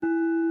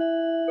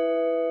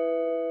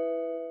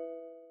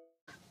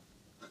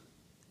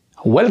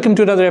Welcome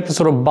to another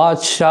episode of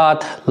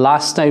Badshah.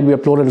 Last night we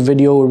uploaded a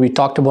video where we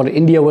talked about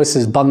India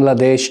versus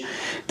Bangladesh,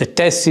 the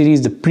test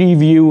series, the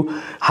preview.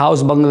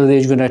 How's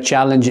Bangladesh going to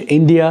challenge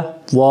India?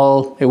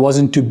 Well, it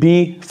wasn't to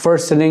be.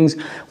 First innings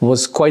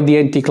was quite the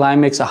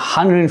anticlimax.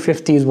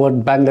 150 is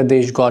what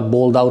Bangladesh got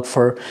bowled out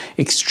for.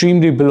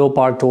 Extremely below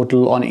par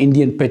total on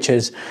Indian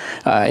pitches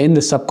in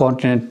the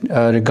subcontinent.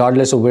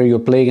 Regardless of where you're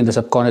playing in the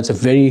subcontinent, it's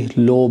a very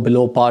low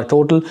below par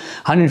total.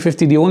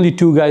 150, the only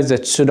two guys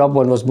that stood up,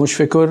 one was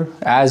Mushfiqur.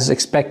 As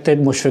expected,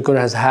 Mushfiqur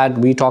has had,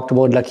 we talked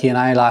about Lucky and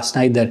I last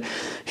night, that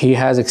he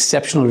has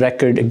exceptional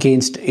record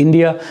against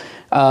India.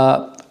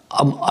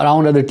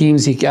 Around other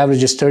teams, he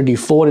averages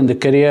 34 in the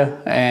career,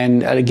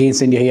 and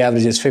against India, he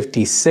averages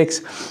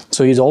 56.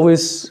 So he's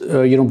always,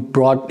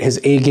 brought his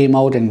A game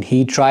out, and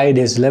he tried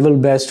his level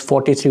best.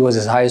 43 was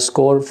his highest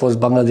score, for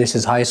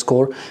Bangladesh's highest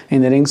score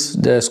in the innings,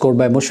 scored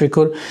by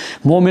Mushfiqur.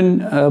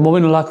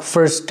 Mominullah,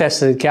 first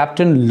test as a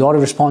captain, a lot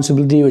of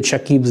responsibility with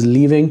Shakib's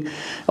leaving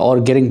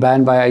or getting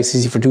banned by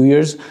ICC for 2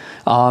 years.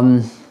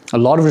 A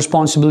lot of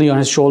responsibility on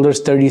his shoulders,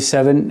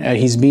 37.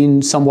 He's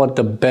been somewhat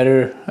the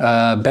better,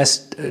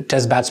 best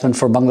test batsman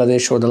for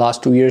Bangladesh over the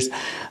last 2 years,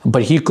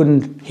 but he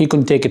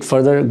couldn't take it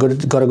further.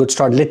 Got a good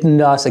start. Litton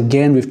Das,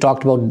 again, we've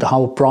talked about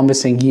how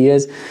promising he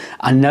is.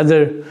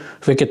 Another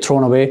wicket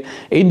thrown away.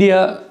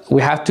 India,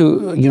 we have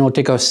to,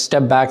 take a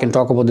step back and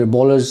talk about their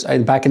bowlers.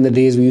 Back in the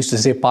days, we used to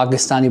say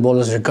Pakistani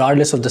bowlers,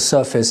 regardless of the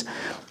surface,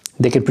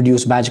 they can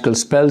produce magical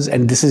spells,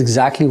 and this is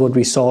exactly what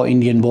we saw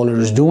Indian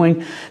bowlers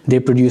doing. They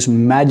produce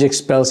magic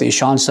spells.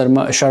 Ishant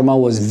Sharma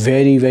was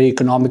very, very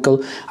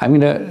economical. I'm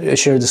going to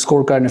share the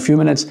scorecard in a few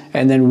minutes,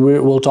 and then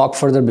we'll talk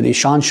further. But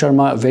Ishant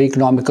Sharma, very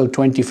economical,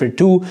 20 for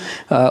 2.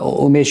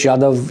 Umesh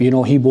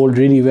Yadav, he bowled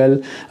really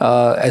well,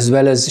 as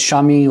well as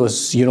Shami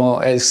was,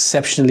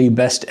 exceptionally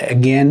best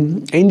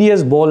again.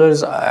 India's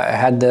bowlers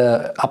had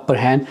the upper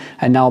hand,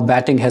 and now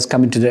batting has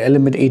come into their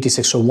element.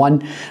 86 for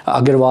 1.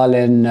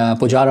 Agarwal and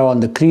Pujara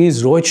on the crease.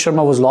 Rohit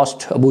Sharma was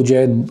lost. Abu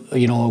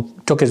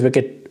Jaid, took his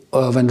wicket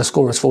when the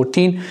score was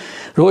 14.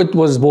 Rohit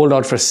was bowled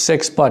out for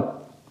 6,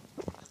 but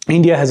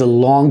India has a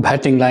long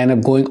batting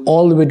lineup going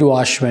all the way to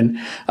Ashwin,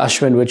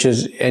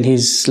 and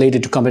he's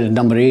slated to come in at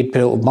number 8.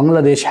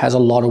 Bangladesh has a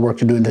lot of work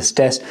to do in this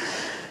test.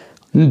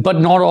 But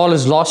not all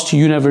is lost.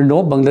 You never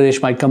know.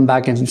 Bangladesh might come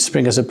back and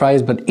spring a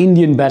surprise, but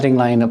Indian batting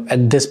lineup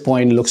at this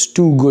point looks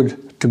too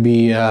good to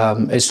be,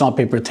 it's not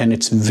paper thin.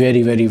 It's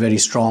very, very, very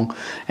strong.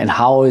 And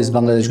how is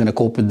Bangladesh going to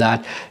cope with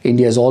that?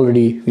 India is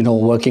already,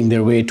 working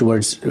their way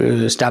towards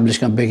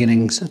establishing a big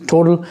innings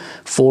total.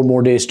 4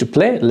 more days to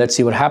play. Let's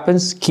see what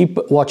happens.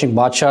 Keep watching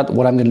Badshah.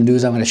 What I'm going to do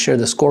is I'm going to share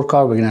the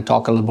scorecard. We're going to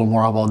talk a little bit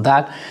more about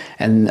that.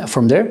 And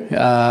from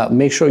there,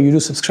 make sure you do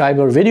subscribe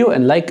to our video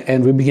and like,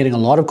 and we'll be getting a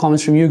lot of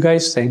comments from you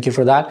guys. Thank you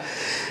for that.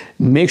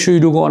 Make sure you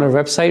do go on our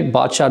website,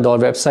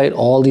 badshah.website.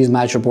 All these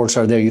match reports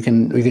are there. You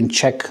can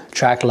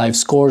track live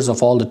scores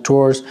of all the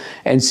tours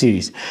and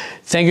series.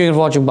 Thank you for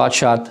watching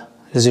Badshah.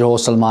 This is your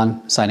host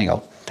Salman signing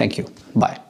out. Thank you. Bye.